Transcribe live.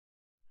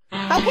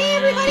Okay,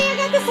 everybody, I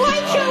got the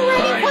slideshow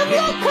ready.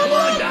 Right, Come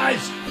on,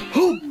 guys.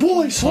 Oh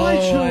boy,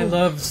 slideshow. Oh, I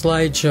love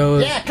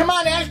slideshows. Yeah, come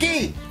on,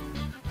 Elky.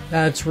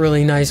 That's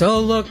really nice. Oh,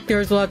 look,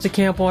 there's lots of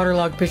Camp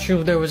Waterlogg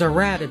pictures. There was a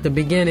rat at the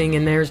beginning,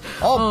 and there's...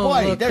 Oh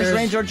boy, look, there's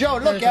Ranger Joe.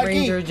 Look, there's Elky.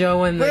 Ranger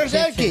Joe in the Where's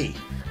kitchen. Elky?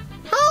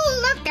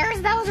 Oh, look,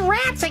 there's those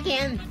rats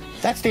again.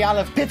 That's the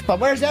olive pit, but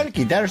where's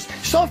Elky? There's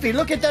Sophie.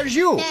 Look at there's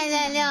you. There's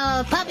a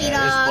little puppy There's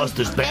dog.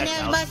 Buster's And there's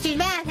bathhouse. Buster's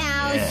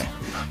bathhouse. Yeah.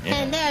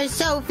 And there's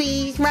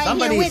Sophie's right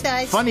Somebody's here with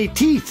us. funny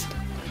teeth.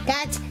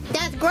 That's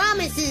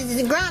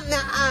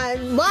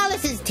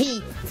Wallace's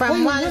teeth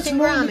from Wallace that's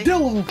and an Gromit.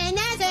 armadillo. And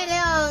that's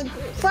a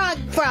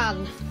little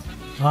frog.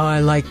 Oh, I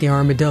like the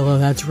armadillo.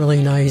 That's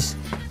really nice.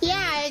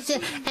 Yeah,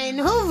 and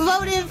who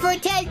voted for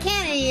Ted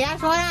Kennedy?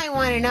 That's what I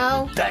want to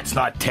know. That's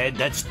not Ted,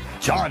 that's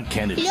John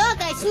Kennedy. Look,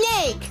 a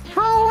snake.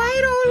 Oh,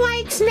 I don't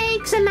like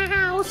snakes in the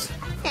house.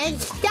 And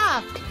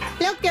stuffed.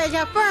 Look, there's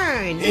a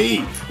fern. Hey,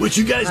 what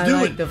you guys I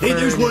doing? like the Hey,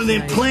 there's fern, one of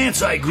them it's nice.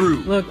 plants I grew.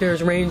 Look,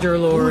 there's Ranger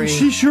Lorie.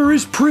 She sure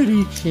is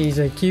pretty. She's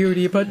a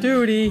cutie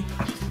patootie.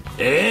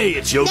 Hey,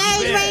 it's Joe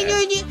There's Bev.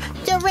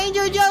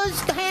 Ranger Joe's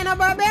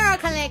Hanna-Barbera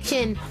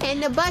collection.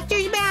 And the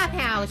Buster's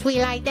bathhouse.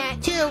 We like that,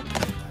 too.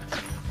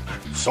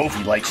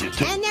 Sophie likes it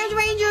too. And there's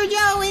Ranger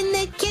Joe in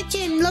the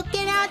kitchen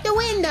looking out the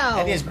window.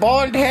 And his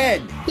bald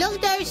head. Look,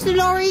 there's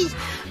Lorie's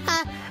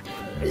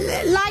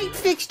light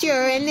fixture,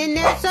 and then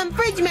there's some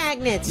fridge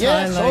magnets.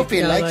 Yeah,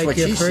 Sophie likes what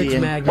your she's fridge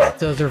seeing. magnets.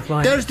 Those are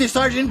fun. There's the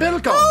Sergeant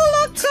Bilko.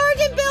 Oh, look,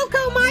 Sergeant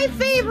Bilko, my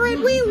favorite.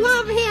 We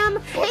love him.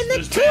 And the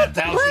Buster's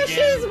bathhouse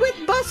toothbrushes again.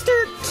 with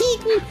Buster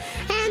Keaton.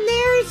 And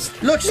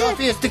there's... Look,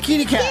 Sophie, it's the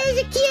kitty cat. There's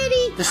a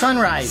kitty. The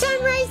sunrise.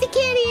 Sunrise the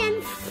kitty,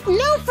 and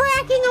no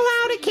fracking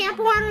allowed at Camp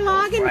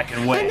Waterlogg. And,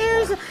 fracking way. and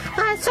there's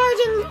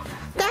Sergeant...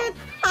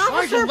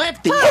 Officer Sergeant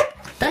Lefty. Pop.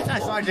 That's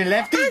not Sergeant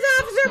Lefty. There's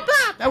Officer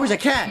Pop. That was a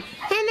cat. And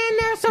then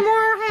there's some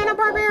more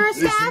Hanna-Barbera There's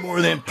stuff. some more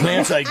of them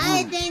plants I grew.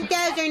 I think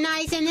those are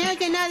nice. And there's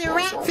another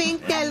rat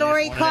fink that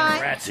Lorie One of them caught.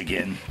 rats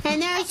again.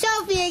 And there's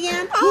Sophie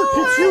again. Look,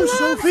 Oh, it's I you, love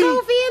Sophie.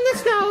 Sophie in the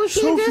snow. She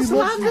Sophie just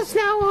loves loves the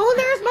snow. Oh,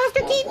 there's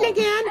Buster Keaton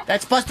again.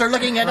 That's Buster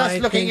looking at us, I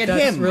looking think at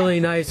that's him. really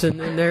nice. And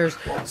then there's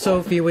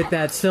Sophie with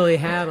that silly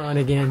hat on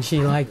again.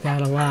 She liked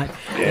that a lot.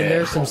 And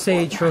there's some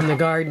sage from the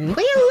garden. We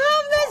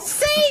love the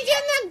sage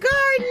in the garden.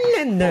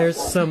 And there's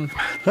some...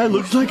 That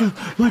looks like a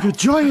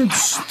giant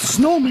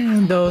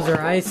snowman. Those are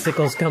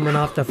icicles coming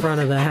off the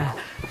front of the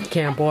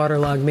Camp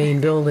Waterlogg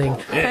main building.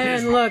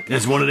 there's- And look,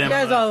 there's one of them,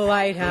 There's a The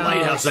lighthouse.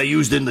 lighthouse I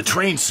used in the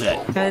train set.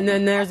 And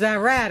then there's that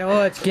rat.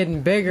 Oh, it's getting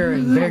bigger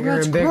and bigger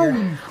That's and bigger.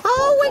 growing.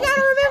 Oh, we got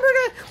to remember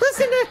to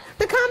listen to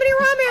the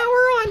Comedy-O-Rama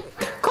Hour on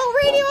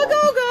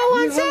Comedy-O-Go-Go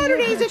on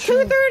Saturdays at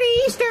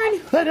 2:30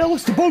 Eastern. That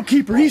Ellis the boat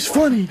keeper, he's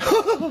funny. And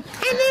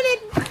then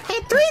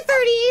at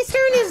 3:30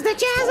 Eastern is the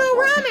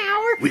Jazz-O-Rama Hour.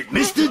 With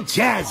Mr.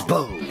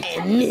 Jazzbo.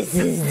 And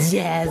Mrs.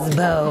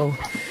 Jazzbo.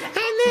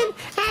 And then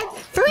at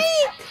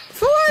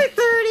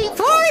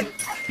 4:30,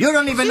 You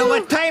don't even know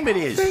what time it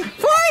is. 4:30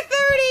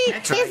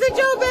 That's is right. the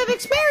Joe Bev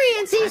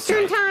Experience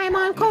Eastern Time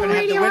on We're gonna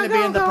have the Willoughby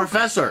and the Comedy-O-Go-Go.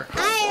 Professor.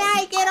 I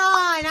like it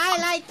on. I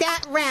like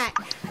that rat.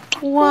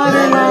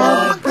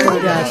 Waterlogg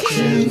Production.